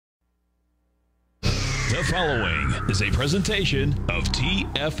The following is a presentation of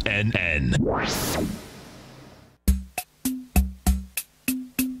TFNN.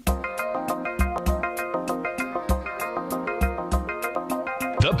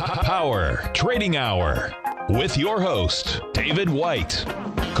 The Power Trading Hour with your host, David White.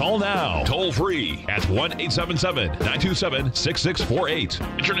 Call now, toll free at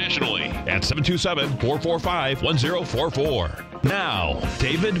 1-877-927-6648. Internationally at 727-445-1044. Now,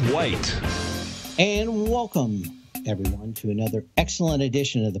 David White. And welcome, everyone, to another excellent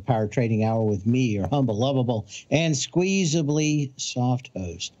edition of the Power Trading Hour with me, your humble, lovable, and squeezably soft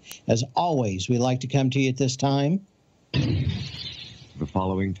host. As always, we like to come to you at this time. The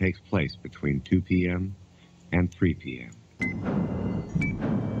following takes place between 2 p.m. and 3 p.m.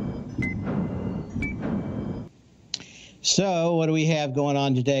 So, what do we have going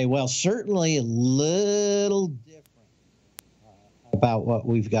on today? Well, certainly a little different about what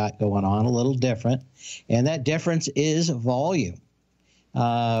we've got going on, a little different. And that difference is volume.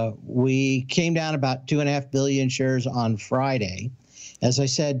 We came down about 2.5 billion shares on Friday. As I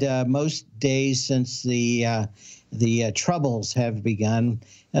said, most days since the troubles have begun,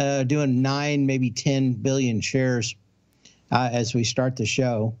 doing 9, maybe 10 billion shares as we start the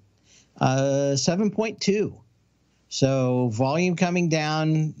show. 7.2. So volume coming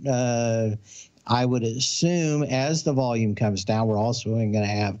down. I would assume as the volume comes down, we're also going to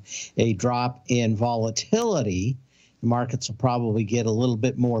have a drop in volatility. The markets will probably get a little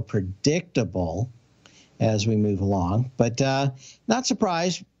bit more predictable as we move along, but not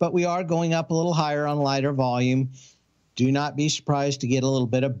surprised, but we are going up a little higher on lighter volume. Do not be surprised to get a little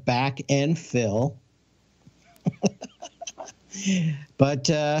bit of back end fill. But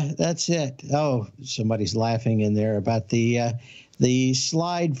that's it. Oh, somebody's laughing in there about the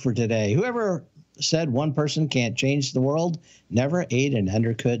slide for today. Whoever said one person can't change the world never ate an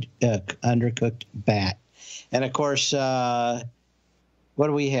undercooked bat. And of course, what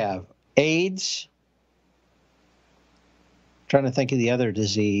do we have? AIDS. Trying to think of the other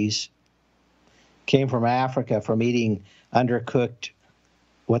disease. Came from Africa from eating undercooked,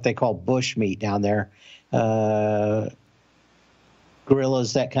 what they call bush meat down there.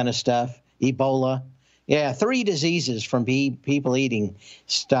 Gorillas, that kind of stuff. Ebola. Yeah, 3 diseases from people eating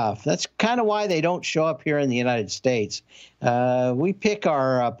stuff. That's kind of why they don't show up here in the United States. We pick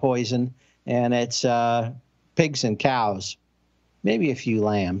our poison, and it's pigs and cows, maybe a few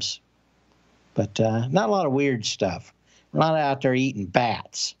lambs, but not a lot of weird stuff. We're not out there eating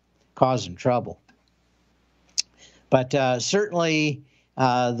bats, causing trouble. But certainly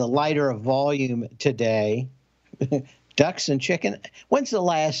the lighter of volume today, ducks and chicken. When's the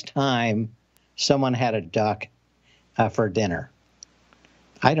last time someone had a duck for dinner?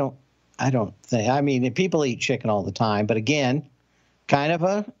 I don't think. I mean, people eat chicken all the time, but again, kind of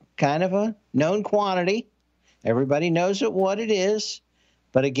a known quantity. Everybody knows what it is.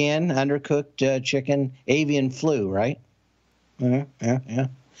 But again, undercooked chicken, avian flu, right? Yeah.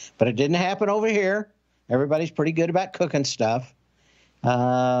 But it didn't happen over here. Everybody's pretty good about cooking stuff.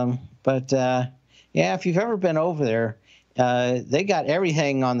 Yeah, if you've ever been over there, they got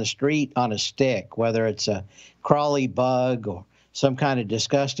everything on the street on a stick, whether it's a crawly bug or some kind of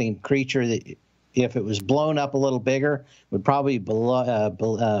disgusting creature that, if it was blown up a little bigger, would probably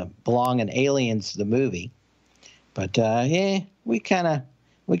belong in Aliens, the movie. But yeah, we kind of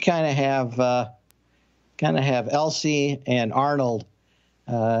have Elsie and Arnold,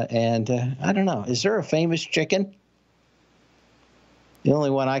 and I don't know. Is there a famous chicken? The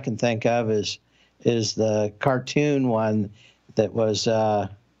only one I can think of is the cartoon one that was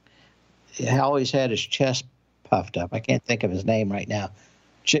always had his chest puffed up. I can't think of his name right now.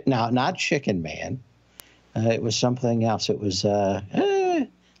 No, not Chicken Man. It was something else. It was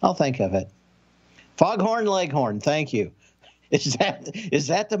I'll think of it. Foghorn Leghorn. Thank you. Is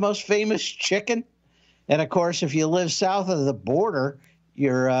that the most famous chicken? And of course, if you live south of the border,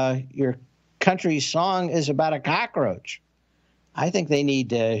 your country song is about a cockroach. I think they need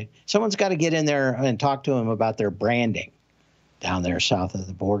to. Someone's got to get in there and talk to them about their branding down there south of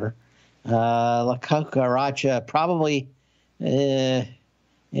the border. La Cucaracha, probably.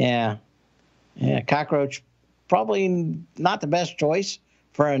 Yeah. Cockroach, probably not the best choice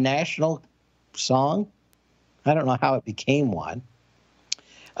for a national song. I don't know how it became one.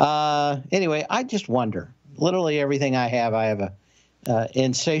 Anyway, I just wonder. Literally everything I have a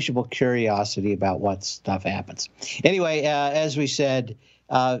insatiable curiosity about what stuff happens. Anyway, as we said,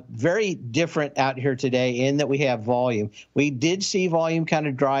 very different out here today in that we have volume. We did see volume kind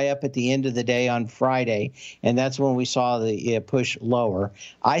of dry up at the end of the day on Friday, and that's when we saw the push lower.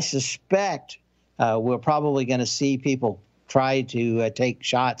 I suspect we're probably going to see people try to take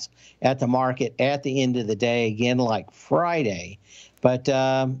shots at the market at the end of the day, again, like Friday. But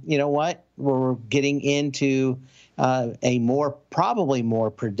you know what? We're getting into a probably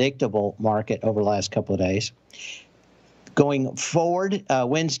more predictable market over the last couple of days. Going forward,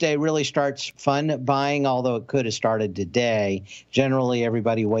 Wednesday really starts fun buying, although it could have started today. Generally,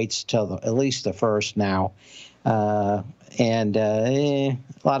 everybody waits till at least the first now. And a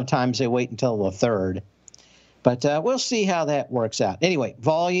lot of times they wait until the third. But we'll see how that works out. Anyway,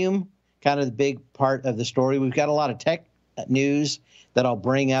 volume, kind of the big part of the story. We've got a lot of tech news that I'll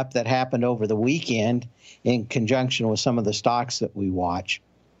bring up that happened over the weekend in conjunction with some of the stocks that we watch.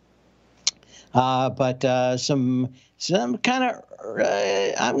 But some kind of,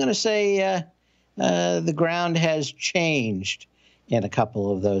 I'm going to say the ground has changed in a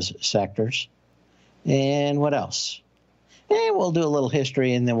couple of those sectors. And what else? And we'll do a little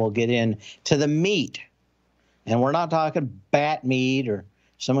history, and then we'll get into the meat. And we're not talking bat meat or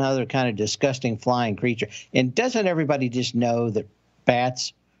some other kind of disgusting flying creature. And doesn't everybody just know that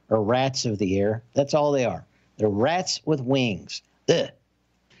bats are rats of the air? That's all they are. They're rats with wings. Ugh.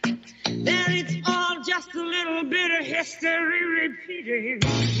 That it's all just a little bit of history repeating.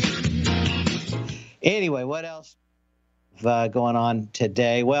 Anyway, what else going on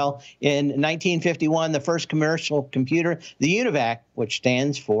today? Well, in 1951, the first commercial computer, the UNIVAC, which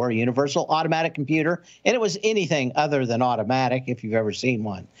stands for Universal Automatic Computer, and it was anything other than automatic if you've ever seen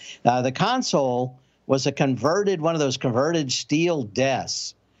one. The console was one of those converted steel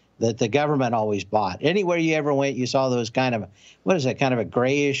desks that the government always bought. Anywhere you ever went, you saw those kind of, kind of a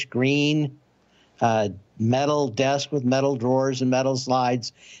grayish green metal desk with metal drawers and metal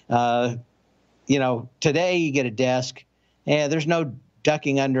slides. Today you get a desk, and there's no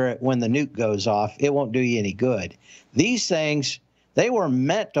ducking under it when the nuke goes off. It won't do you any good. These things, they were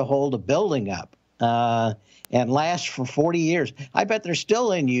meant to hold a building up and last for 40 years. I bet they're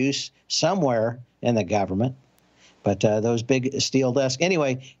still in use somewhere in the government. But those big steel desks.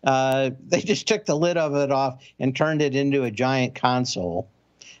 Anyway, they just took the lid of it off and turned it into a giant console.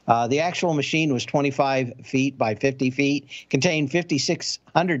 The actual machine was 25 feet by 50 feet, contained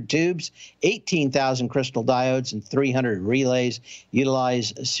 5,600 tubes, 18,000 crystal diodes, and 300 relays,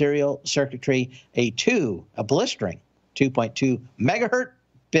 utilized serial circuitry, a blistering 2.2 megahertz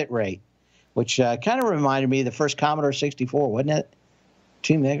bit rate, which kind of reminded me of the first Commodore 64, wasn't it?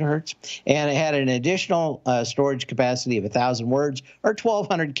 2 megahertz. And it had an additional storage capacity of 1,000 words or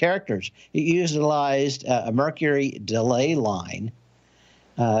 1,200 characters. It utilized a mercury delay line.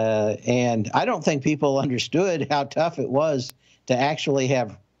 And I don't think people understood how tough it was to actually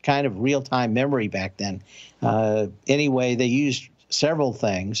have kind of real-time memory back then. Anyway, they used several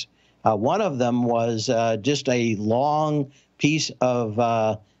things. One of them was just a long piece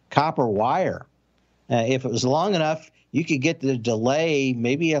of copper wire. If it was long enough, you could get the delay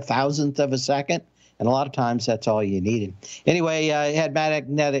maybe 1,000th of a second, and a lot of times that's all you needed. Anyway, it had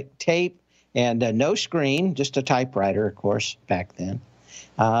magnetic tape and no screen, just a typewriter, of course, back then.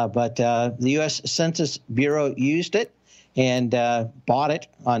 But the U.S. Census Bureau used it and bought it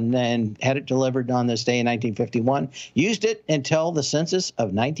and had it delivered on this day in 1951. Used it until the census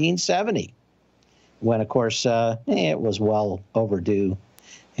of 1970, when, of course, it was well overdue.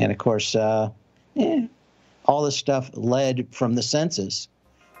 And, of course, all this stuff led from the census,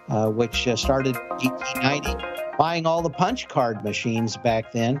 which started in 1890, buying all the punch card machines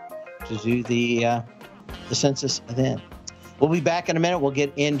back then to do the census then. We'll be back in a minute. We'll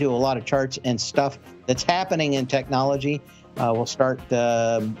get into a lot of charts and stuff that's happening in technology. We'll start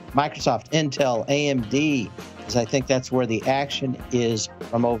Microsoft, Intel, AMD, because I think that's where the action is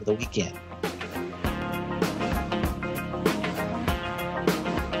from over the weekend.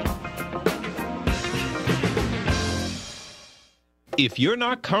 If you're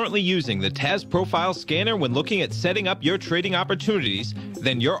not currently using the TAS Profile Scanner when looking at setting up your trading opportunities,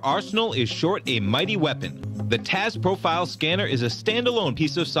 then your arsenal is short a mighty weapon. The TAS Profile Scanner is a standalone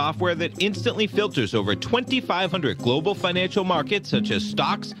piece of software that instantly filters over 2,500 global financial markets such as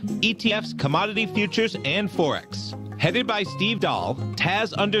stocks, ETFs, commodity futures, and Forex. Headed by Steve Dahl,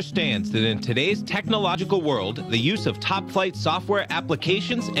 TAS understands that in today's technological world, the use of top-flight software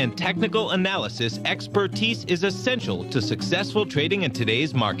applications and technical analysis expertise is essential to successful trading in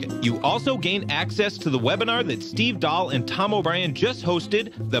today's market. You also gain access to the webinar that Steve Dahl and Tom O'Brien just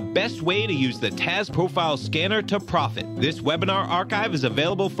hosted, The Best Way to Use the TAS Profile Scanner to Profit. This webinar archive is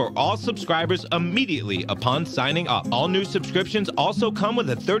available for all subscribers immediately upon signing up. All new subscriptions also come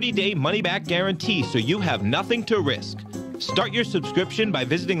with a 30-day money-back guarantee, so you have nothing to risk. Start your subscription by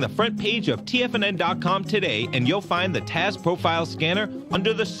visiting the front page of TFNN.com today, and you'll find the TAS Profile Scanner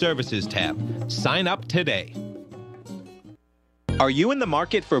under the Services tab. Sign up today. Are you in the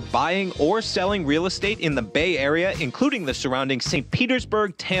market for buying or selling real estate in the Bay Area, including the surrounding St.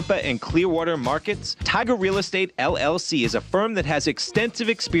 Petersburg, Tampa, and Clearwater markets? Tiger Real Estate LLC is a firm that has extensive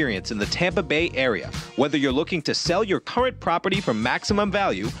experience in the Tampa Bay area. Whether you're looking to sell your current property for maximum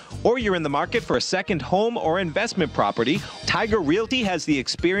value, or you're in the market for a second home or investment property, Tiger Realty has the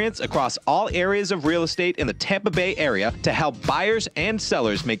experience across all areas of real estate in the Tampa Bay area to help buyers and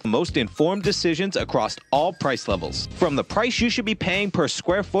sellers make the most informed decisions across all price levels. From the price you should be paying per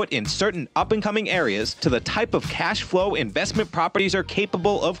square foot in certain up-and-coming areas to the type of cash flow investment properties are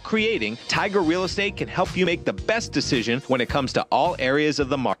capable of creating, Tiger Real Estate can help you make the best decision when it comes to all areas of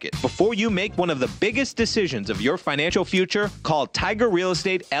the market. Before you make one of the biggest decisions of your financial future, call Tiger Real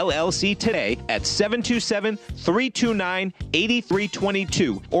Estate LLC today at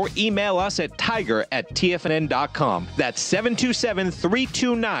 727-329-8322 or email us at tiger@tfnn.com. That's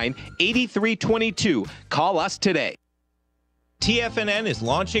 727-329-8322. Call us today. TFNN is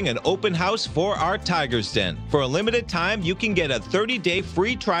launching an open house for our Tiger's Den. For a limited time, you can get a 30-day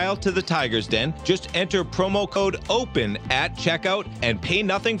free trial to the Tiger's Den. Just enter promo code OPEN at checkout and pay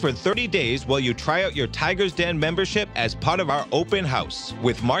nothing for 30 days while you try out your Tiger's Den membership as part of our open house.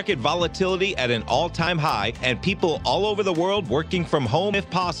 With market volatility at an all-time high and people all over the world working from home if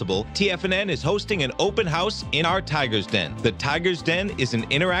possible, TFNN is hosting an open house in our Tiger's Den. The Tiger's Den is an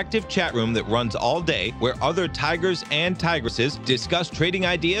interactive chat room that runs all day where other tigers and tigresses discuss trading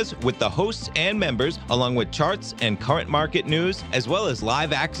ideas with the hosts and members, along with charts and current market news, as well as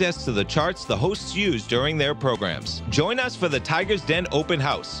live access to the charts the hosts use during their programs. Join us for the Tiger's Den Open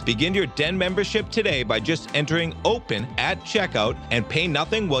House. Begin your Den membership today by just entering OPEN at checkout and pay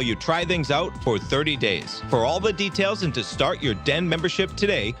nothing while you try things out for 30 days. For all the details and to start your Den membership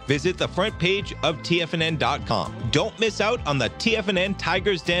today, visit the front page of TFNN.com. Don't miss out on the TFNN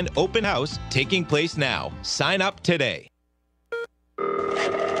Tiger's Den Open House taking place now. Sign up today.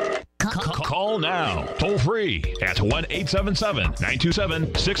 Call now, toll free at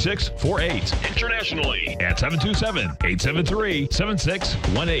 1-877-927-6648. Internationally at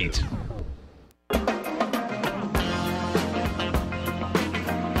 727-873-7618.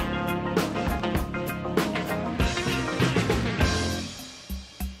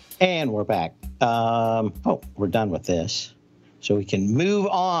 And we're back. We're done with this. So we can move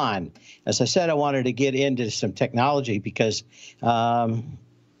on. As I said, I wanted to get into some technology because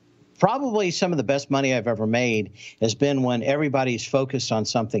probably some of the best money I've ever made has been when everybody's focused on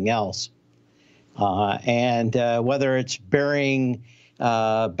something else. And whether it's burying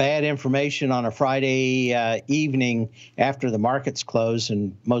bad information on a Friday evening after the markets close,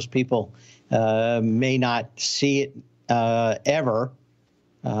 and most people may not see it ever,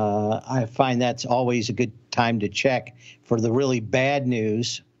 I find that's always a good time to check for the really bad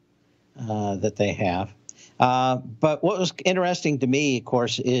news that they have. But what was interesting to me, of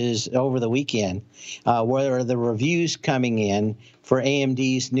course, is over the weekend, where the reviews coming in for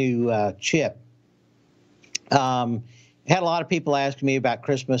AMD's new chip. Had a lot of people ask me about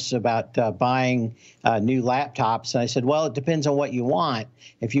Christmas about buying new laptops. And I said, well, it depends on what you want.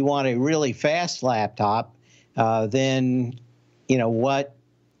 If you want a really fast laptop, then,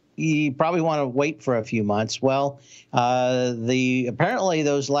 you probably want to wait for a few months. Well, apparently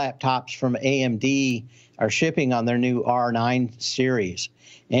those laptops from AMD are shipping on their new R9 series,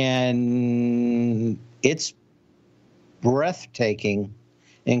 and it's breathtaking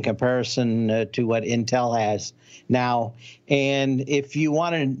in comparison to what Intel has now. And if you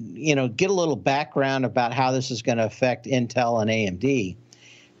want to, get a little background about how this is going to affect Intel and AMD,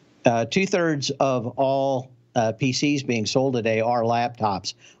 2/3 of all PCs being sold today are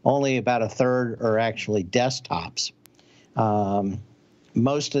laptops. Only about 1/3 are actually desktops.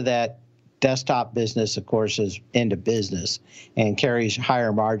 Most of that desktop business, of course, is into business and carries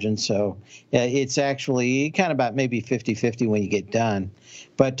higher margins. So it's actually kind of about maybe 50-50 when you get done.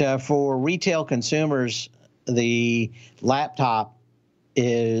 But for retail consumers, the laptop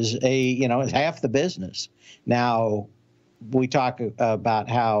is is half the business. Now, we talk about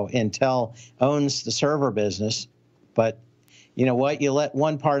how Intel owns the server business, but you know what? You let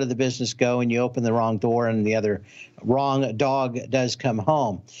one part of the business go and you open the wrong door, and the other wrong dog does come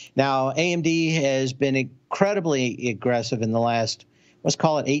home. Now, AMD has been incredibly aggressive in the last, let's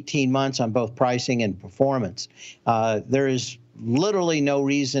call it 18 months on both pricing and performance. There is literally no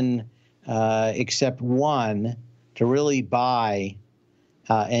reason except one to really buy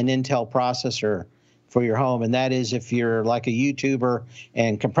an Intel processor for your home, and that is if you're like a YouTuber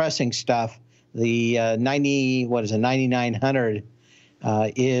and compressing stuff. The 9900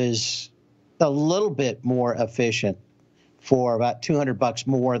 is a little bit more efficient for about $200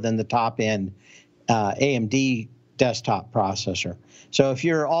 more than the top end AMD desktop processor. So if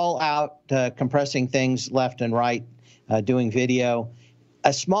you're all out compressing things left and right, doing video,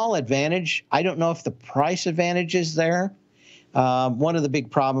 a small advantage, I don't know if the price advantage is there. One of the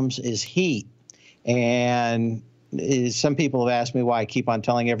big problems is heat. And some people have asked me why I keep on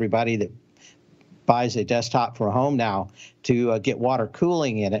telling everybody that buys a desktop for a home now to get water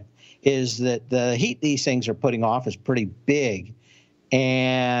cooling in it, is that the heat these things are putting off is pretty big.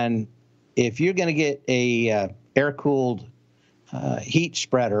 And if you're going to get a air-cooled heat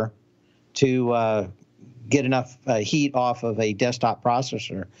spreader to get enough heat off of a desktop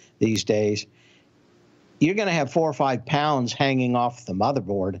processor these days, you're going to have 4 or 5 pounds hanging off the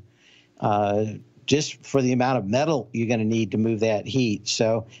motherboard just for the amount of metal you're going to need to move that heat.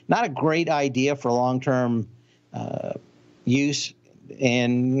 So not a great idea for long-term use.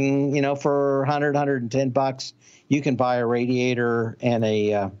 And, you know, for $100, $110, you can buy a radiator and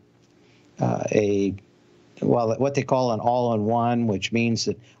what they call an all-in-one, which means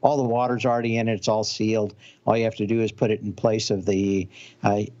that all the water's already in it, it's all sealed. All you have to do is put it in place of the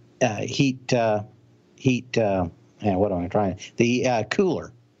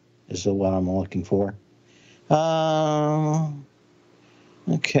cooler is the one I'm looking for.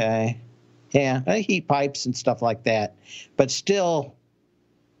 Okay. Yeah, heat pipes and stuff like that. But still,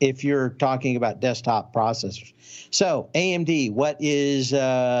 if you're talking about desktop processors. So AMD, what is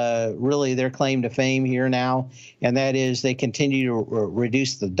really their claim to fame here now? And that is they continue to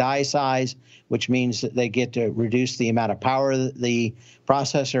reduce the die size, which means that they get to reduce the amount of power that the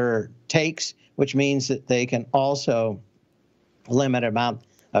processor takes, which means that they can also limit amount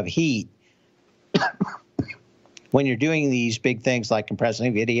of heat when you're doing these big things like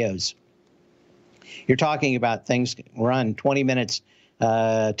compressing videos. You're talking about things run 20 minutes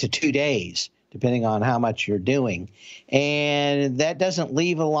to 2 days, depending on how much you're doing. And that doesn't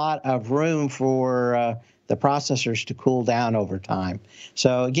leave a lot of room for the processors to cool down over time.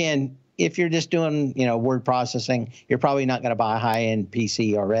 So again, if you're just doing, you know, word processing, you're probably not going to buy a high-end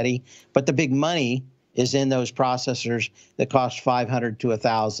PC already. But the big money is in those processors that cost $500 to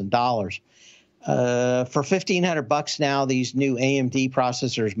 $1,000. For $1,500 now, these new AMD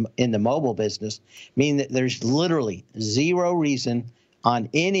processors in the mobile business mean that there's literally zero reason on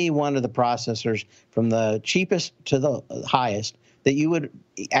any one of the processors, from the cheapest to the highest, that you would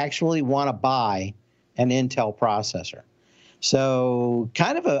actually want to buy an Intel processor. So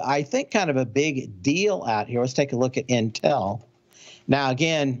I think kind of a big deal out here. Let's take a look at Intel. Now,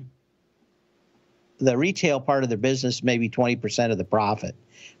 again, the retail part of their business, maybe 20% of the profit.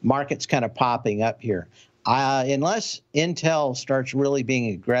 Market's kind of popping up here. Unless Intel starts really being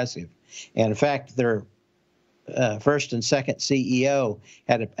aggressive. And in fact, their first and second CEO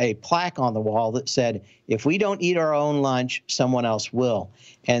had a plaque on the wall that said, if we don't eat our own lunch, someone else will.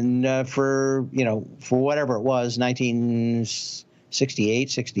 And for whatever it was,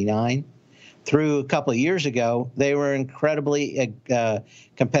 1968, 69, through a couple of years ago, they were incredibly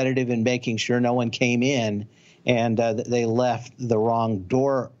competitive in making sure no one came in, and they left the wrong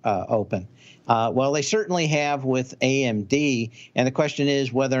door open. Well, they certainly have with AMD, and the question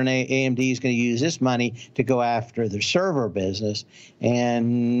is whether AMD is going to use this money to go after the server business.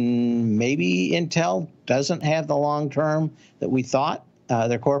 And maybe Intel doesn't have the long term that we thought.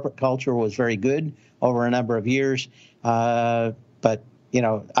 Their corporate culture was very good over a number of years. But, you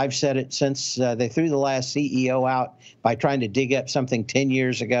know, I've said it since they threw the last CEO out by trying to dig up something 10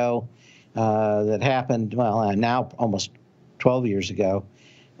 years ago that happened, now almost 12 years ago.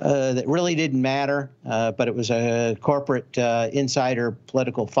 That really didn't matter, but it was a corporate insider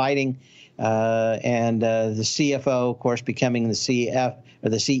political fighting, and the CFO, of course, becoming the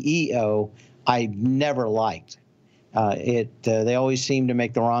CEO, I never liked. They always seem to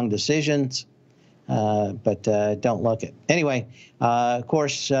make the wrong decisions, but don't look it. Anyway, of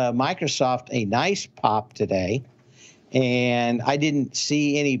course, Microsoft, a nice pop today, and I didn't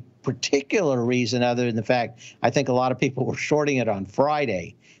see any particular reason other than the fact I think a lot of people were shorting it on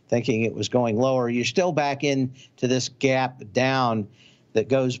Friday, thinking it was going lower. You're still back into this gap down that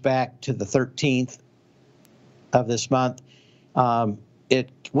goes back to the 13th of this month. It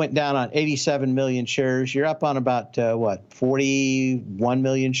went down on 87 million shares. You're up on about, 41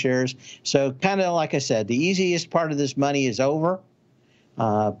 million shares. So kind of like I said, the easiest part of this money is over.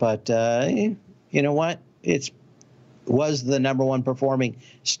 But you know what? It was the number one performing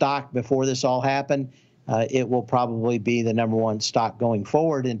stock before this all happened. It will probably be the number one stock going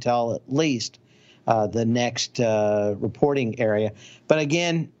forward until at least the next reporting area. But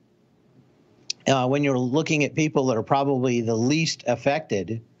again, when you're looking at people that are probably the least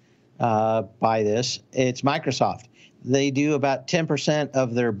affected by this, it's Microsoft. They do about 10%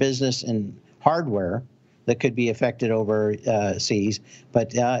 of their business in hardware. that could be affected overseas.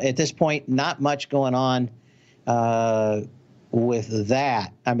 But at this point, not much going on with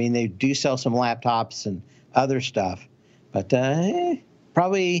that. I mean, they do sell some laptops and other stuff, but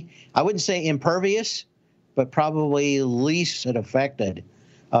probably, I wouldn't say impervious, but probably least affected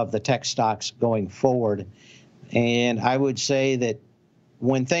of the tech stocks going forward. And I would say that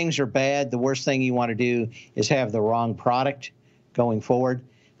when things are bad, the worst thing you want to do is have the wrong product going forward.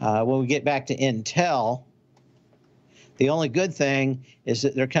 When we get back to Intel, the only good thing is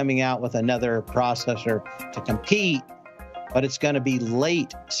that they're coming out with another processor to compete, but it's going to be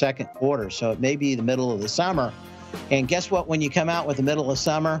late second quarter, so it may be the middle of the summer. And guess what? When you come out with the middle of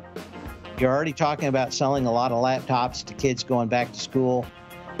summer, you're already talking about selling a lot of laptops to kids going back to school,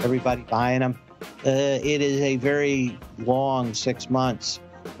 everybody buying them. It is a very long 6 months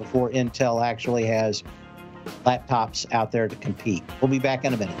before Intel actually has laptops out there to compete. We'll be back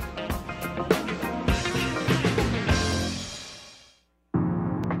in a minute.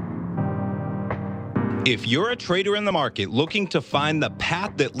 If you're a trader in the market looking to find the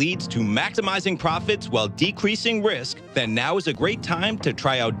path that leads to maximizing profits while decreasing risk, then now is a great time to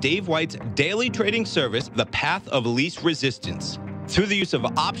try out Dave White's daily trading service, The Path of Least Resistance. Through the use of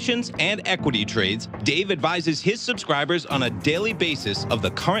options and equity trades, Dave advises his subscribers on a daily basis of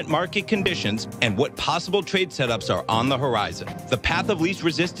the current market conditions and what possible trade setups are on the horizon. The Path of Least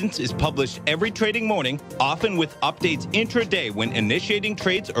Resistance is published every trading morning, often with updates intraday when initiating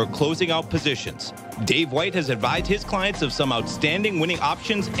trades or closing out positions. Dave White has advised his clients of some outstanding winning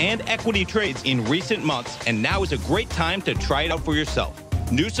options and equity trades in recent months, and now is a great time to try it out for yourself.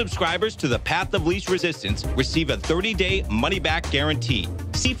 New subscribers to the Path of Least Resistance receive a 30-day money-back guarantee.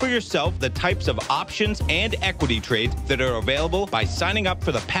 See for yourself the types of options and equity trades that are available by signing up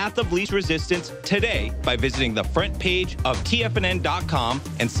for the Path of Least Resistance today by visiting the front page of TFNN.com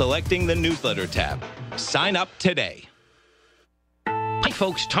and selecting the newsletter tab. Sign up today. Hi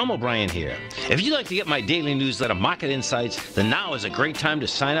folks, Tom O'Brien here. If you'd like to get my daily newsletter, Market Insights, then now is a great time to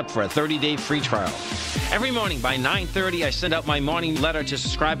sign up for a 30-day free trial. Every morning by 9:30, I send out my morning letter to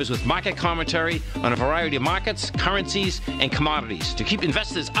subscribers with market commentary on a variety of markets, currencies, and commodities to keep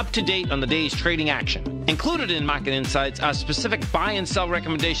investors up to date on the day's trading action. Included in Market Insights are specific buy and sell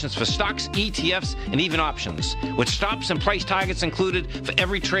recommendations for stocks, ETFs, and even options, with stops and price targets included for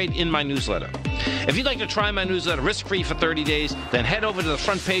every trade in my newsletter. If you'd like to try my newsletter risk-free for 30 days, then head over to the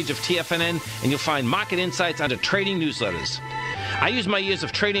front page of TFNN and you'll find Market Insights under Trading Newsletters. I use my years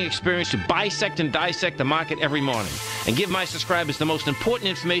of trading experience to bisect and dissect the market every morning and give my subscribers the most important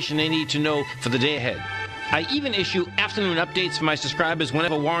information they need to know for the day ahead. I even issue afternoon updates for my subscribers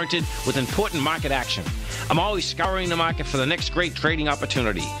whenever warranted with important market action. I'm always scouring the market for the next great trading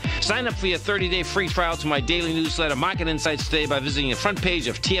opportunity. Sign up for your 30-day free trial to my daily newsletter, Market Insights, today by visiting the front page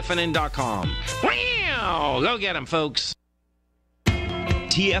of TFNN.com. Wow! Go get 'em, folks.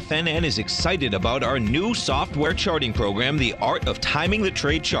 TFNN is excited about our new software charting program, The Art of Timing the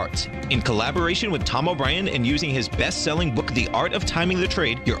Trade Charts. In collaboration with Tom O'Brien and using his best-selling book, The Art of Timing the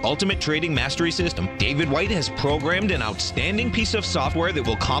Trade, Your Ultimate Trading Mastery System, David White has programmed an outstanding piece of software that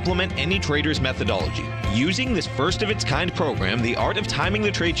will complement any trader's methodology. Using this first-of-its-kind program, The Art of Timing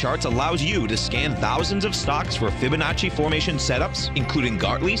the Trade Charts allows you to scan thousands of stocks for Fibonacci formation setups, including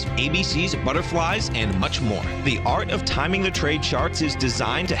Gartley's, ABC's, butterflies, and much more. The Art of Timing the Trade Charts is designed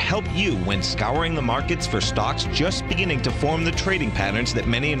to help you when scouring the markets for stocks just beginning to form the trading patterns that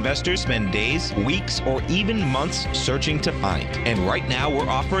many investors spend days, weeks, or even months searching to find. And right now, we're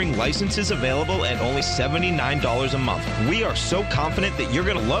offering licenses available at only $79 a month. We are so confident that you're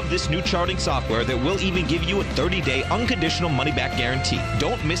going to love this new charting software that will even give you a 30-day unconditional money-back guarantee.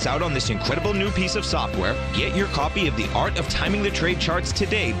 Don't miss out on this incredible new piece of software. Get your copy of The Art of Timing the Trade Charts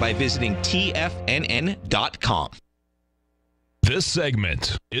today by visiting TFNN.com. This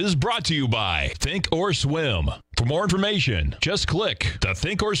segment is brought to you by Think or Swim. For more information, just click the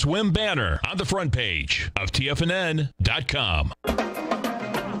Think or Swim banner on the front page of TFNN.com.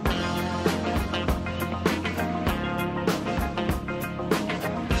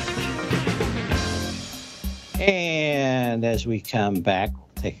 And as we come back, we'll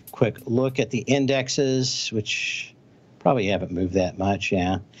take a quick look at the indexes, which probably haven't moved that much,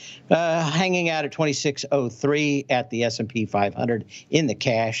 yeah. Hanging out at 2603 at the S&P 500 in the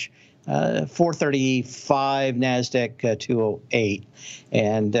cash, 435 NASDAQ 208.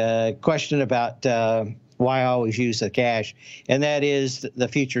 And question about why I always use the cash, and that is the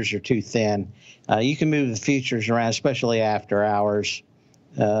futures are too thin. You can move the futures around, especially after hours,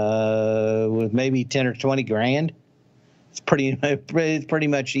 with maybe 10 or 20 grand. It's pretty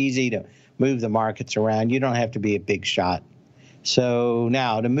much easy to move the markets around. You don't have to be a big shot. So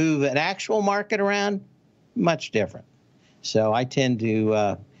now to move an actual market around, much different. So I tend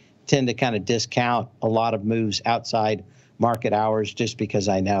to kind of discount a lot of moves outside market hours just because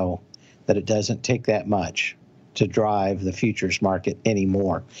I know that it doesn't take that much to drive the futures market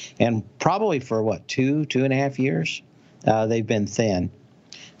anymore. And probably for, 2.5 years, they've been thin.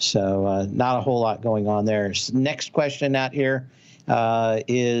 So not a whole lot going on there. Next question out here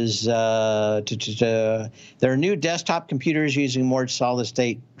is there are new desktop computers using more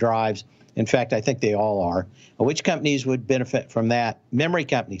solid-state drives. In fact, I think they all are. Which companies would benefit from that? Memory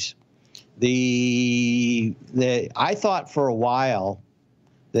companies. I thought for a while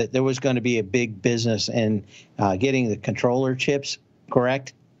that there was going to be a big business in getting the controller chips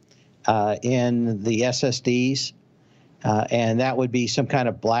correct in the SSDs, and that would be some kind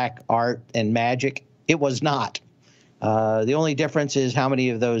of black art and magic. It was not. The only difference is how many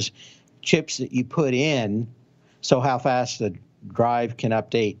of those chips that you put in, so how fast the drive can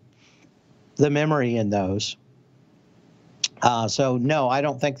update the memory in those. So no, I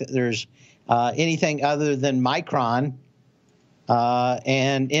don't think that there's anything other than Micron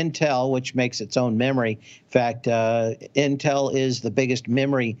and Intel, which makes its own memory. In fact, Intel is the biggest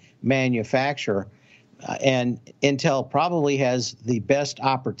memory manufacturer, and Intel probably has the best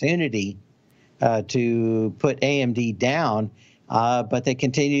opportunity to put AMD down, but they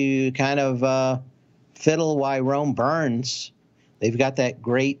continue to kind of fiddle while Rome burns. They've got that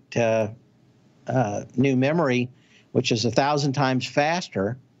great new memory, which is 1,000 times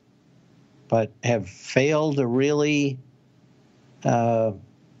faster, but have failed to really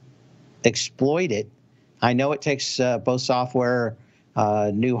exploit it. I know it takes both software,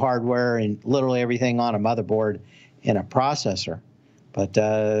 new hardware, and literally everything on a motherboard in a processor. But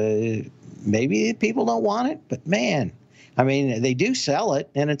maybe people don't want it. But man, I mean, they do sell it,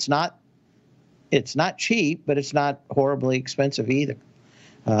 and it's not cheap, but it's not horribly expensive either.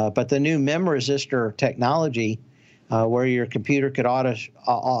 But the new MEM resistor technology, where your computer could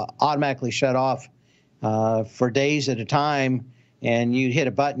automatically shut off for days at a time, and you hit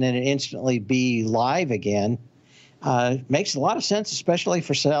a button and it instantly be live again, makes a lot of sense, especially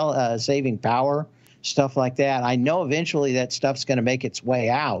for saving power, stuff like that. I know eventually that stuff's going to make its way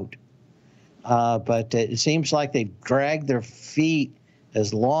out, but it seems like they've dragged their feet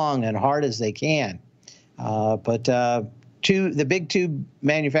as long and hard as they can. But the big two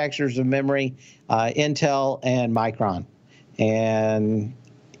manufacturers of memory, Intel and Micron. And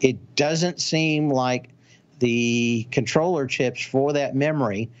it doesn't seem like the controller chips for that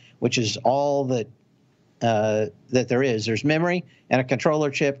memory, which is all that there is. There's memory and a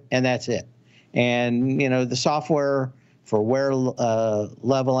controller chip, and that's it. And, the software for wear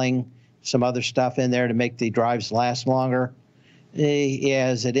leveling, some other stuff in there to make the drives last longer.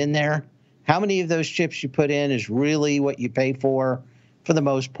 Is it in there? How many of those chips you put in is really what you pay for the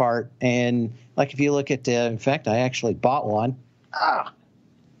most part. And like if you look at, in fact, I actually bought one.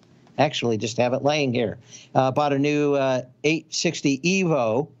 Actually just have it laying here. Bought a new 860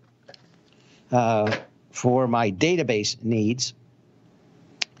 Evo for my database needs.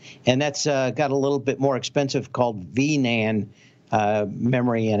 And that's got a little bit more expensive called VNAND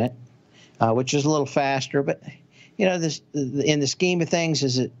memory in it, which is a little faster. But, this in the scheme of things,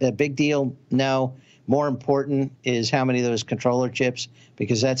 is it a big deal? No. More important is how many of those controller chips,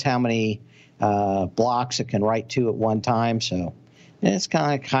 because that's how many blocks it can write to at one time. So it's kind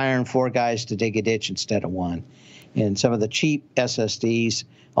of like hiring 4 guys to dig a ditch instead of 1. And some of the cheap SSDs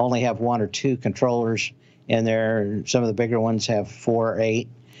only have 1 or 2 controllers in there. Some of the bigger ones have 4 or 8.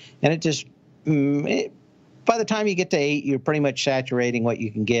 And it just, by the time you get to 8, you're pretty much saturating what you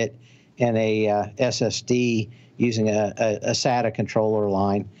can get in a SSD using a SATA controller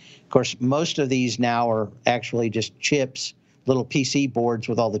line. Of course, most of these now are actually just chips, little PC boards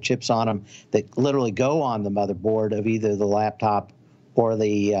with all the chips on them that literally go on the motherboard of either the laptop or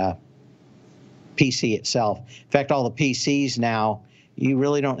the PC itself. In fact, all the PCs now, you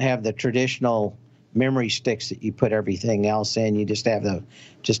really don't have the traditional memory sticks that you put everything else in. You just have you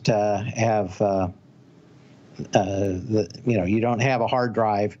don't have a hard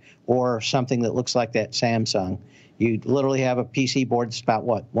drive or something that looks like that Samsung. You literally have a PC board that's about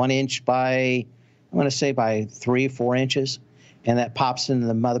 1 inch by, I'm going to say by 3 or 4 inches, and that pops into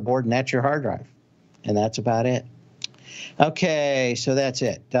the motherboard, and that's your hard drive, and that's about it. Okay, so that's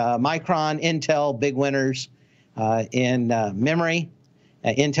it. Micron, Intel, big winners in memory.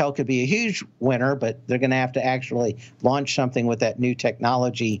 Intel could be a huge winner, but they're going to have to actually launch something with that new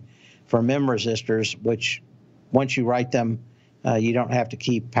technology for MEM resistors, which once you write them, you don't have to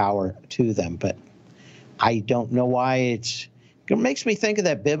keep power to them. But I don't know why it makes me think of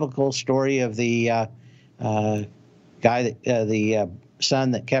that biblical story of the guy, the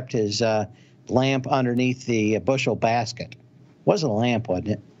son that kept his lamp underneath the bushel basket. Wasn't a lamp, wasn't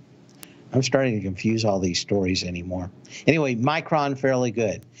it? I'm starting to confuse all these stories anymore. Anyway, Micron, fairly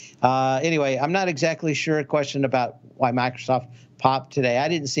good. Anyway, I'm not exactly sure. A question about why Microsoft popped today. I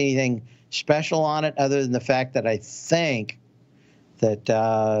didn't see anything special on it other than the fact that I think that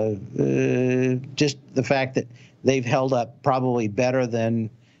just the fact that they've held up probably better than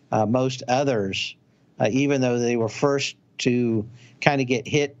most others, even though they were first to kind of get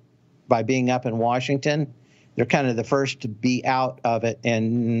hit by being up in Washington. They're kind of the first to be out of it,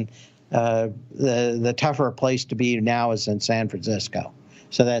 and the tougher place to be now is in San Francisco.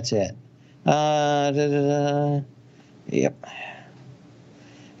 So that's it. Yep.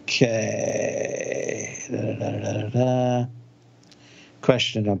 Okay.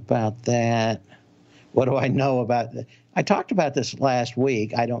 Question about that. What do I know about it? I talked about this last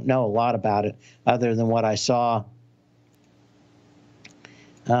week. I don't know a lot about it other than what I saw.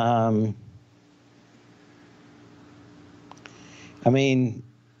 I mean,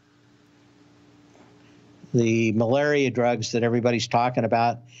 the malaria drugs that everybody's talking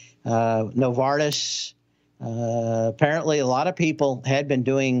about, Novartis, apparently a lot of people had been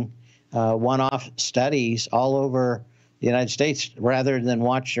doing one-off studies all over the United States rather than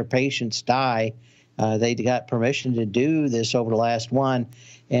watch their patients die. They got permission to do this over the last one.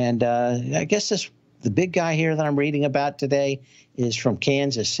 And I guess the big guy here that I'm reading about today is from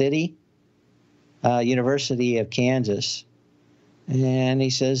Kansas City, University of Kansas. And he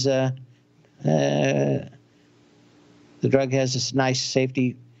says the drug has this nice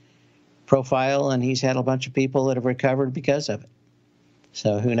safety profile, and he's had a bunch of people that have recovered because of it.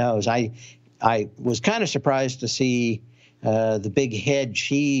 So who knows? I was kind of surprised to see the big head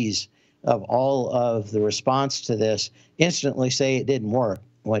cheese of all of the response to this instantly say it didn't work,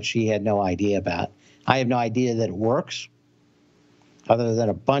 which he had no idea about. I have no idea that it works, other than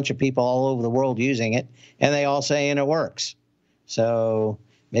a bunch of people all over the world using it, and they all saying it works. So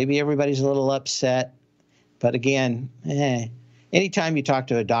maybe everybody's a little upset. But again, anytime you talk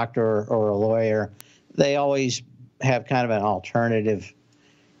to a doctor or a lawyer, they always have kind of an alternative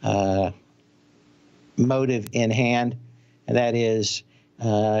motive in hand. And that is,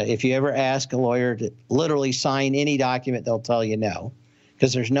 if you ever ask a lawyer to literally sign any document, they'll tell you no,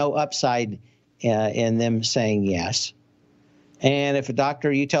 because there's no upside in them saying yes. And if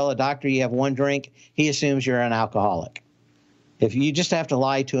you tell a doctor you have one drink, he assumes you're an alcoholic. If you just have to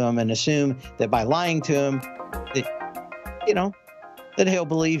lie to him and assume that by lying to him, that he'll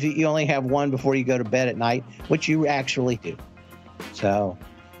believe that you only have one before you go to bed at night, which you actually do. So,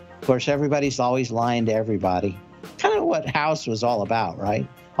 of course, everybody's always lying to everybody. Kind of what House was all about, right?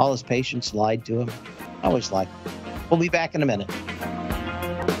 All his patients lied to him. Always lied. We'll be back in a minute.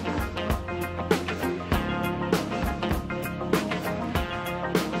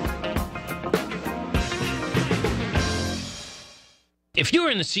 If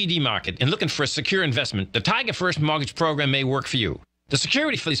you're in the CD market and looking for a secure investment, the Tiger First Mortgage Program may work for you. The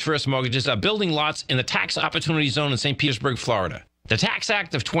security for these first mortgages are building lots in the tax opportunity zone in St. Petersburg, Florida. The Tax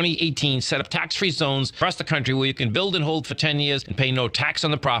Act of 2018 set up tax-free zones across the country where you can build and hold for 10 years and pay no tax on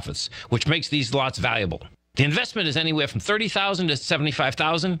the profits, which makes these lots valuable. The investment is anywhere from $30,000 to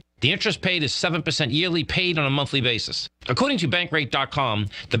 $75,000. The interest paid is 7% yearly, paid on a monthly basis. According to Bankrate.com,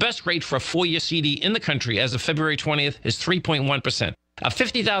 the best rate for a 4-year CD in the country as of February 20th is 3.1%. A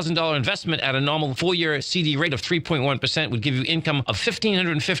 $50,000 investment at a normal 4-year CD rate of 3.1% would give you income of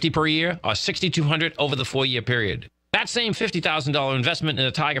 $1,550 per year or $6,200 over the 4-year period. That same $50,000 investment in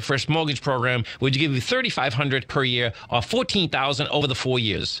the Tiger First Mortgage Program would give you $3,500 per year or $14,000 over the 4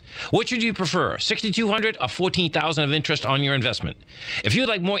 years. Which would you prefer, $6,200 or $14,000 of interest on your investment? If you'd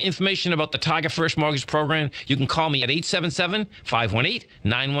like more information about the Tiger First Mortgage Program, you can call me at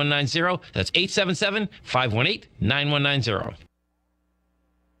 877-518-9190. That's 877-518-9190.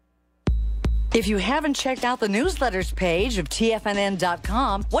 If you haven't checked out the newsletters page of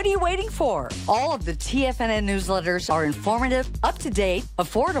TFNN.com, what are you waiting for? All of the TFNN newsletters are informative, up-to-date,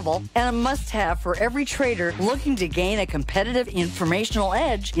 affordable, and a must-have for every trader looking to gain a competitive informational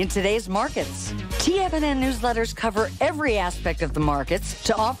edge in today's markets. TFNN newsletters cover every aspect of the markets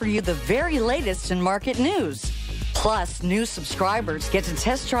to offer you the very latest in market news. Plus, new subscribers get to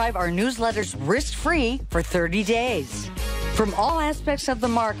test drive our newsletters risk-free for 30 days. From all aspects of the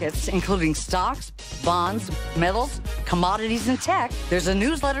markets, including stocks, bonds, metals, commodities, and tech, there's a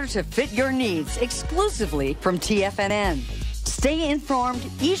newsletter to fit your needs exclusively from TFNN. Stay informed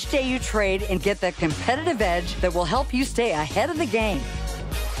each day you trade and get that competitive edge that will help you stay ahead of the game.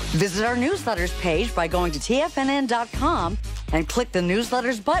 Visit our newsletters page by going to TFNN.com and click the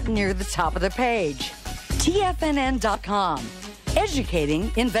newsletters button near the top of the page. TFNN.com,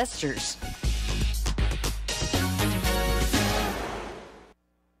 educating investors.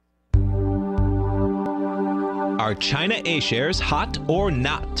 Are China A shares hot or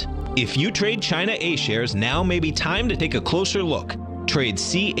not? If you trade China A shares, now may be time to take a closer look. Trade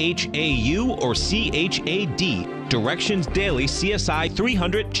CHAU or CHAD, Directions Daily CSI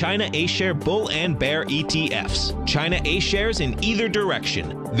 300 China A Share Bull and Bear ETFs. China A shares in either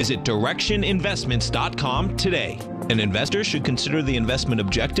direction. Visit directioninvestments.com today. An investor should consider the investment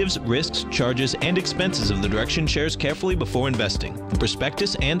objectives, risks, charges, and expenses of the Direction shares carefully before investing. The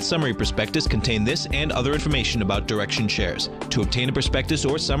prospectus and summary prospectus contain this and other information about Direction shares. To obtain a prospectus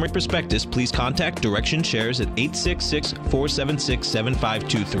or summary prospectus, please contact Direction shares at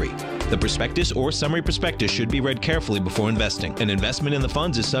 866-476-7523. The prospectus or summary prospectus should be read carefully before investing. An investment in the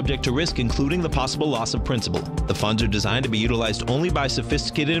funds is subject to risk, including the possible loss of principal. The funds are designed to be utilized only by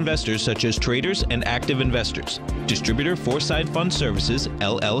sophisticated investors such as traders and active investors. Distributor Foreside Fund Services,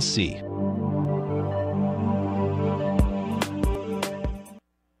 LLC.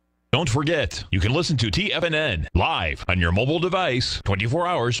 Don't forget, you can listen to TFNN live on your mobile device 24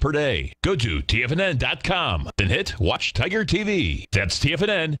 hours per day. Go to TFNN.com, then hit Watch Tiger TV. That's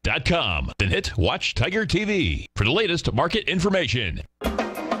TFNN.com, then hit Watch Tiger TV for the latest market information.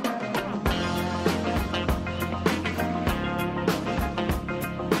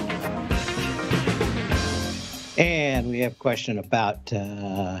 And we have a question about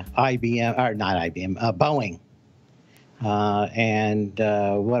IBM, or not IBM, Boeing. And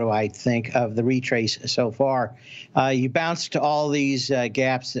what do I think of the retrace so far? You bounced to all these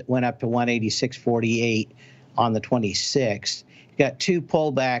gaps that went up to 186.48 on the 26th. You got two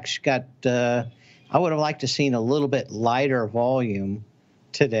pullbacks. You got, I would have liked to seen a little bit lighter volume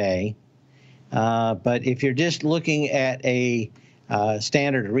today. But if you're just looking at a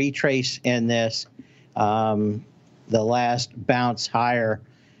standard retrace in this, the last bounce higher,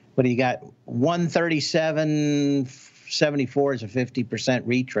 what do you got? 137.74 is a 50%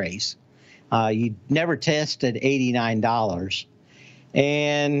 retrace. You never tested $89.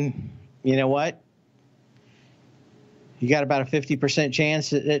 And you know what? You got about a 50% chance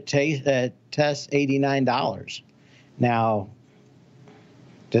that it tests $89. Now,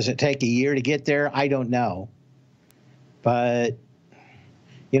 does it take a year to get there? I don't know. But,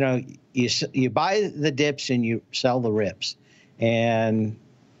 you know, you buy the dips and you sell the rips. And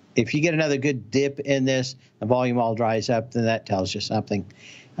if you get another good dip in this, the volume all dries up, then that tells you something.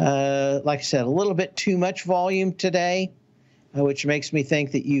 Like I said, a little bit too much volume today, which makes me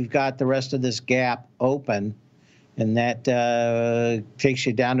think that you've got the rest of this gap open, and that takes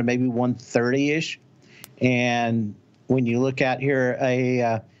you down to maybe 130-ish. And when you look at here,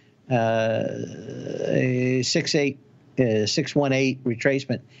 a 618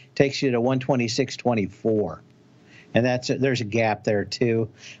 retracement takes you to 126.24. And there's a gap there, too.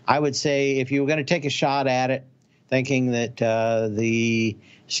 I would say if you were going to take a shot at it, thinking that the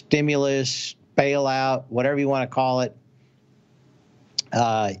stimulus, bailout, whatever you want to call it,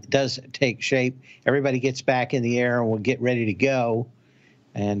 does take shape, everybody gets back in the air and will get ready to go,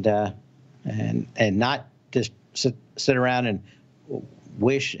 and not just sit around and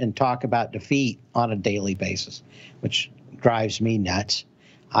wish and talk about defeat on a daily basis, which drives me nuts.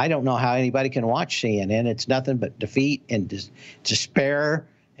 I don't know how anybody can watch CNN. It's nothing but defeat and despair.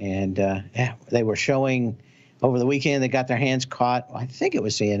 And they were showing over the weekend, they got their hands caught, I think it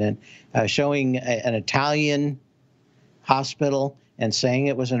was CNN, showing an Italian hospital and saying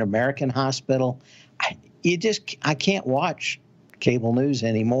it was an American hospital. I can't watch cable news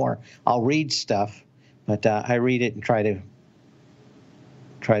anymore. I'll read stuff, but I read it and try to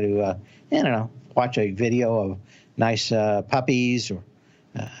watch a video of nice puppies or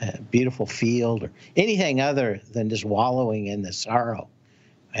a beautiful field or anything other than just wallowing in the sorrow.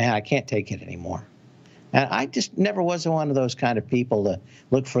 Man, I can't take it anymore. And I just never was one of those kind of people to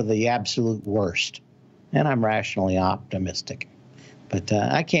look for the absolute worst. And I'm rationally optimistic. But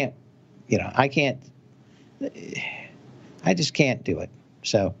I just can't do it.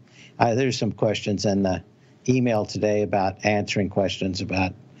 So there's some questions in the email today about answering questions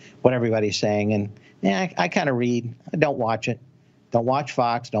about what everybody's saying. And I kind of read. I don't watch it. Don't watch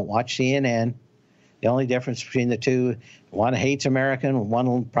Fox. Don't watch CNN. The only difference between the two, one hates America and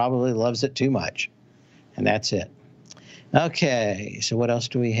one probably loves it too much. And that's it. Okay, so what else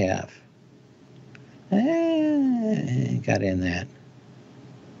do we have? Got in that.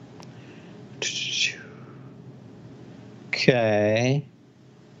 Okay.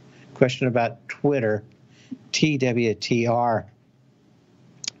 Question about Twitter. TWTR.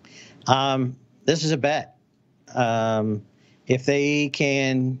 This is a bet. If they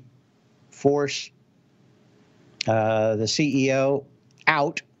can force the CEO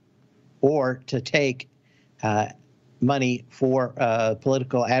out or to take money for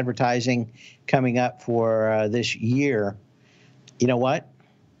political advertising coming up for this year. You know what?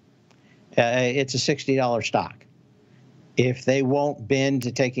 It's a $60 stock. If they won't bend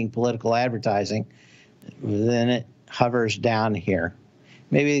to taking political advertising, then it hovers down here.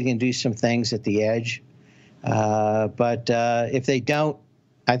 Maybe they can do some things at the edge. But if they don't,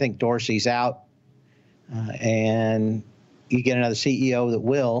 I think Dorsey's out. And you get another CEO that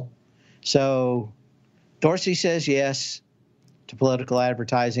will. So Dorsey says yes to political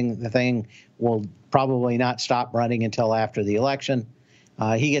advertising. The thing will probably not stop running until after the election.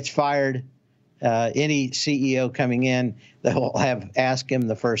 He gets fired. Any CEO coming in, that will have ask him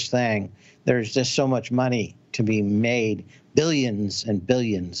the first thing. There's just so much money to be made, billions and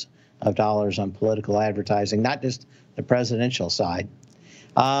billions of dollars on political advertising, not just the presidential side.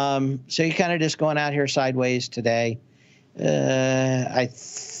 So you're kind of just going out here sideways today. I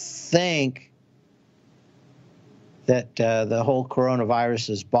think that the whole coronavirus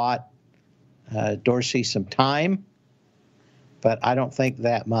has bought Dorsey some time, but I don't think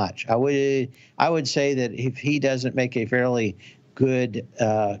that much. I would say that if he doesn't make a fairly good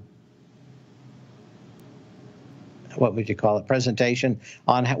what would you call it, presentation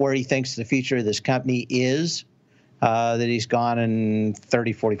on where he thinks the future of this company is, that he's gone in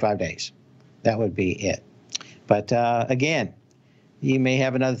 30, 45 days. That would be it. But again, you may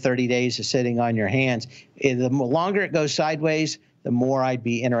have another 30 days of sitting on your hands. The longer it goes sideways, the more I'd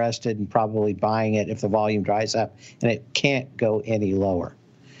be interested in probably buying it if the volume dries up, and it can't go any lower.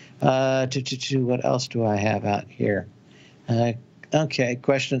 What else do I have out here? Okay,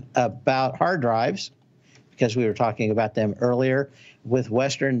 question about hard drives, because we were talking about them earlier with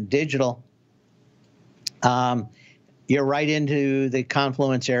Western Digital. You're right into the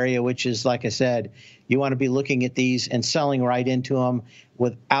confluence area, which is, like I said, you want to be looking at these and selling right into them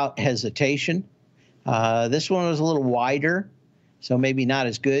without hesitation. This one was a little wider, so maybe not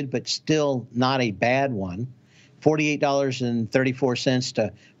as good, but still not a bad one. $48.34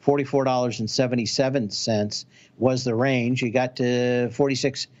 to $44.77 was the range. You got to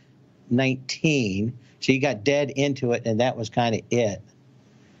 $46.19, so you got dead into it, and that was kind of it.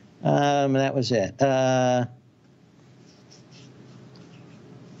 That was it.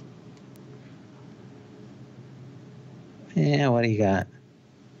 Yeah, what do you got?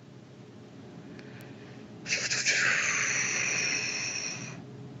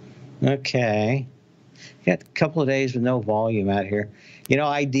 Okay. Got a couple of days with no volume out here. You know,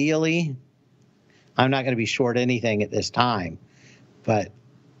 ideally, I'm not going to be short anything at this time, but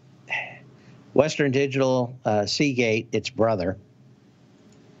Western Digital, Seagate, its brother,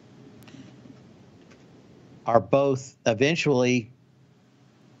 are both eventually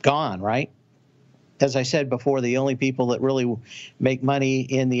gone, right? As I said before, the only people that really make money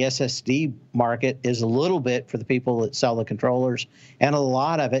in the SSD market is a little bit for the people that sell the controllers, and a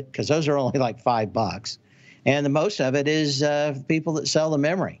lot of it, because those are only like $5, and the most of it is people that sell the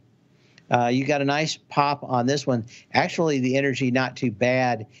memory. You got a nice pop on this one. Actually, the energy not too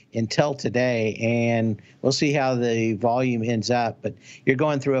bad until today, and we'll see how the volume ends up. But you're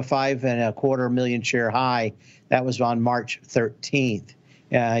going through a 5.25 million share high. That was on March 13th.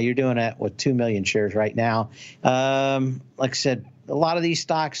 You're doing it with 2 million shares right now. Like I said, a lot of these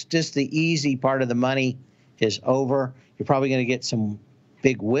stocks, just the easy part of the money is over. You're probably going to get some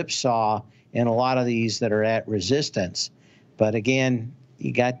big whipsaw in a lot of these that are at resistance. But again,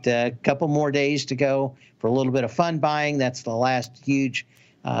 you got a couple more days to go for a little bit of fun buying. That's the last huge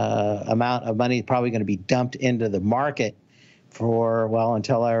amount of money probably going to be dumped into the market for, well,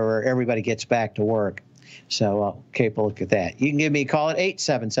 until everybody gets back to work. So keep a look at that. You can give me a call at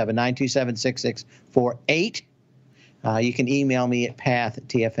 877-927-6648. You can email me at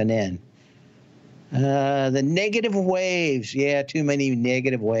path@TFNN. The negative waves. Yeah, too many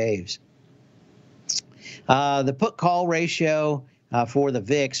negative waves. The put-call ratio for the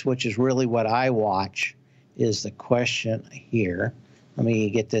VIX, which is really what I watch, is the question here. Let me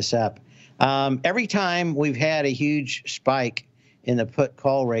get this up. Every time we've had a huge spike in the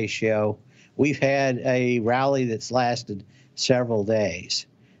put-call ratio, we've had a rally that's lasted several days.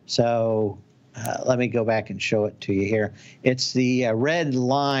 So let me go back and show it to you here. It's the red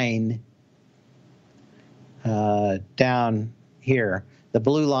line down here. The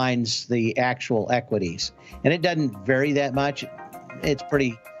blue line's the actual equities. And it doesn't vary that much. It's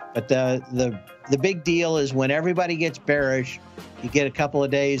pretty, but the big deal is when everybody gets bearish, you get a couple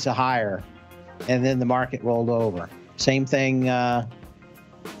of days of higher, and then the market rolled over. Same thing, for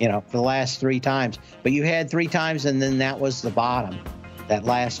the last 3 times. But you had 3 times, and then that was the bottom, that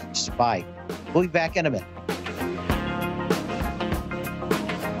last spike. We'll be back in a minute.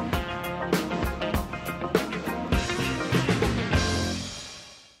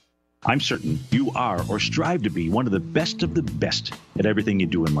 I'm certain you are or strive to be one of the best at everything you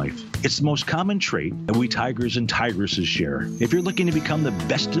do in life. It's the most common trait that we tigers and tigresses share. If you're looking to become the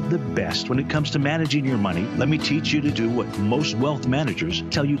best of the best when it comes to managing your money, let me teach you to do what most wealth managers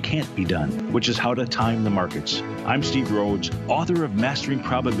tell you can't be done, which is how to time the markets. I'm Steve Rhodes, author of Mastering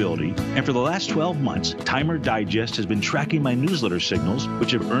Probability, and for the last 12 months, Timer Digest has been tracking my newsletter signals,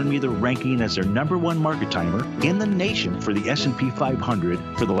 which have earned me the ranking as their #1 market timer in the nation for the S&P 500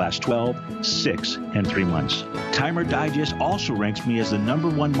 for the last 12, 6, and 3 months. Timer Digest also ranks me as the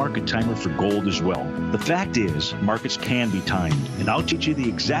 #1 market timer for gold as well. The fact is, markets can be timed, and I'll teach you the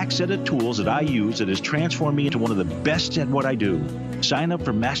exact set of tools that I use that has transformed me into one of the best at what I do. Sign up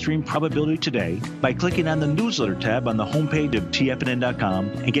for Mastering Probability today by clicking on the newsletter tab on the homepage of TFNN.com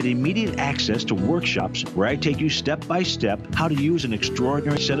and get immediate access to workshops where I take you step by step how to use an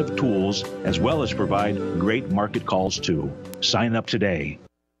extraordinary set of tools as well as provide great market calls too. Sign up today.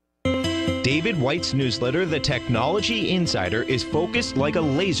 David White's newsletter, The Technology Insider, is focused like a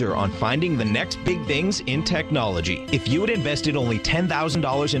laser on finding the next big things in technology. If you had invested only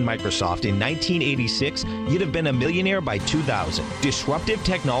 $10,000 in Microsoft in 1986, you'd have been a millionaire by 2000. Disruptive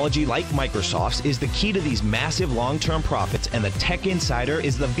technology like Microsoft's is the key to these massive long-term profits, and the Tech Insider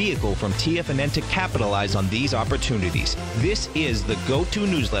is the vehicle from TFNN to capitalize on these opportunities. This is the go-to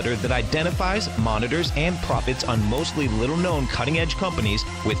newsletter that identifies, monitors, and profits on mostly little-known cutting-edge companies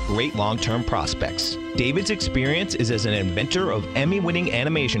with great long-term prospects. David's experience is as an inventor of Emmy-winning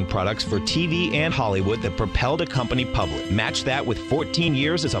animation products for TV and Hollywood that propelled a company public. Match that with 14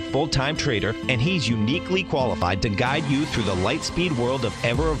 years as a full-time trader, and he's uniquely qualified to guide you through the light-speed world of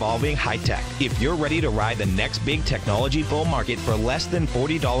ever-evolving high-tech. If you're ready to ride the next big technology bull market for less than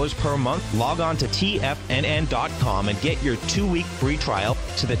 $40 per month, log on to TFNN.com and get your 2-week free trial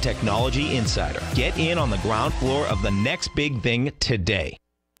to the Technology Insider. Get in on the ground floor of the next big thing today.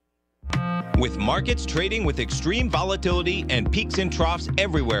 With markets trading with extreme volatility and peaks and troughs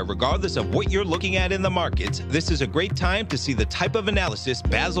everywhere, regardless of what you're looking at in the markets, this is a great time to see the type of analysis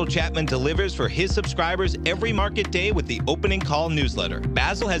Basil Chapman delivers for his subscribers every market day with the Opening Call newsletter.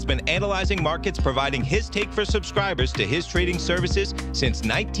 Basil has been analyzing markets, providing his take for subscribers to his trading services since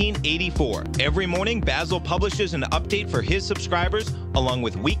 1984. Every morning, Basil publishes an update for his subscribers, along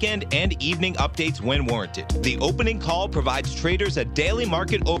with weekend and evening updates when warranted. The Opening Call provides traders a daily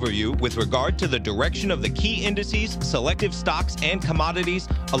market overview with regard to the direction of the key indices, selective stocks, and commodities,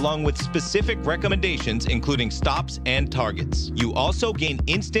 along with specific recommendations, including stops and targets. You also gain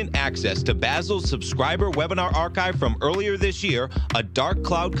instant access to Basil's subscriber webinar archive from earlier this year, a dark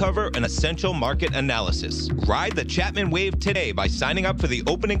cloud cover, and essential market analysis. Ride the Chapman wave today by signing up for the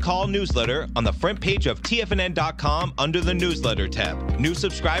Opening Call newsletter on the front page of TFNN.com under the newsletter tab. New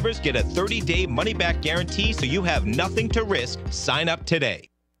subscribers get a 30-day money-back guarantee, so you have nothing to risk. Sign up today.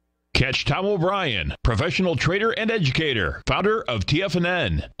 Catch Tom O'Brien, professional trader and educator, founder of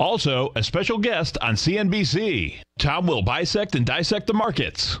TFNN. Also, a special guest on CNBC. Tom will bisect and dissect the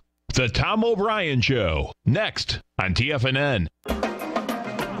markets. The Tom O'Brien Show, next on TFNN.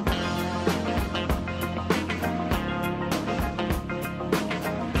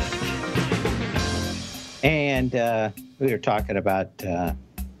 And we were talking about,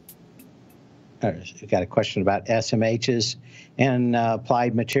 we got a question about SMHs and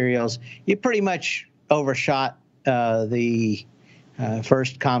applied materials. You pretty much overshot the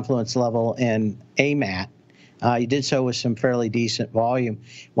first confluence level in AMAT. You did so with some fairly decent volume.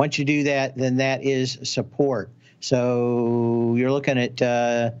 Once you do that, then that is support. So you're looking at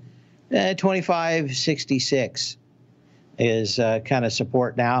 25.66 is kind of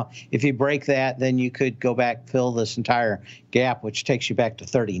support now. If you break that, then you could go back, fill this entire gap, which takes you back to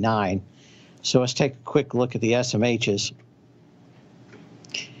 39. So let's take a quick look at the SMHs.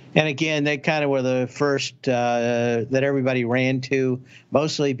 And again, they kind of were the first that everybody ran to,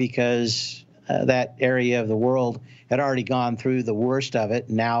 mostly because that area of the world had already gone through the worst of it.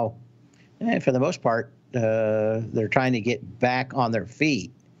 Now, for the most part, they're trying to get back on their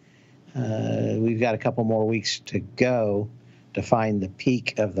feet. We've got a couple more weeks to go to find the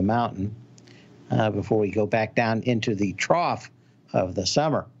peak of the mountain before we go back down into the trough of the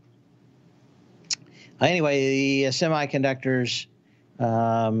summer. Anyway, the semiconductors,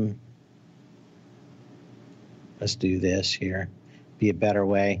 let's do this here, be a better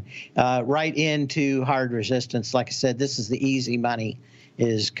way. Right into hard resistance. Like I said, this is the easy money,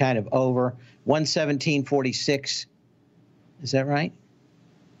 is kind of over. 117.46, is that right?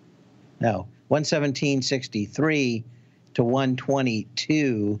 No, 117.63 to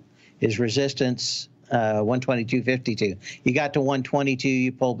 122 is resistance. 122.52. You got to 122,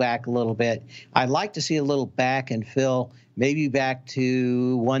 you pull back a little bit. I'd like to see a little back and fill, maybe back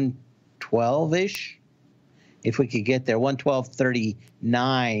to 112-ish. If we could get there,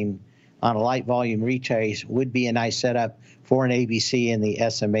 112.39 on a light volume retrace would be a nice setup for an ABC and the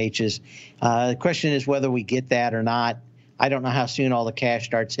SMHs. The question is whether we get that or not. I don't know how soon all the cash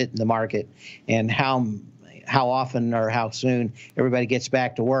starts hitting the market and how often or how soon everybody gets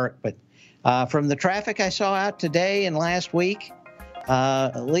back to work. But from the traffic I saw out today and last week,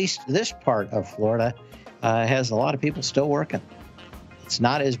 at least this part of Florida has a lot of people still working. It's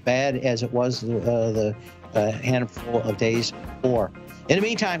not as bad as it was the handful of days before. In the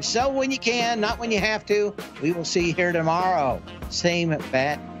meantime, sell when you can, not when you have to. We will see you here tomorrow. Same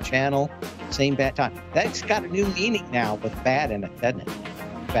bat channel, same bat time. That's got a new meaning now with bat in it, doesn't it?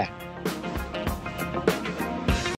 Bat.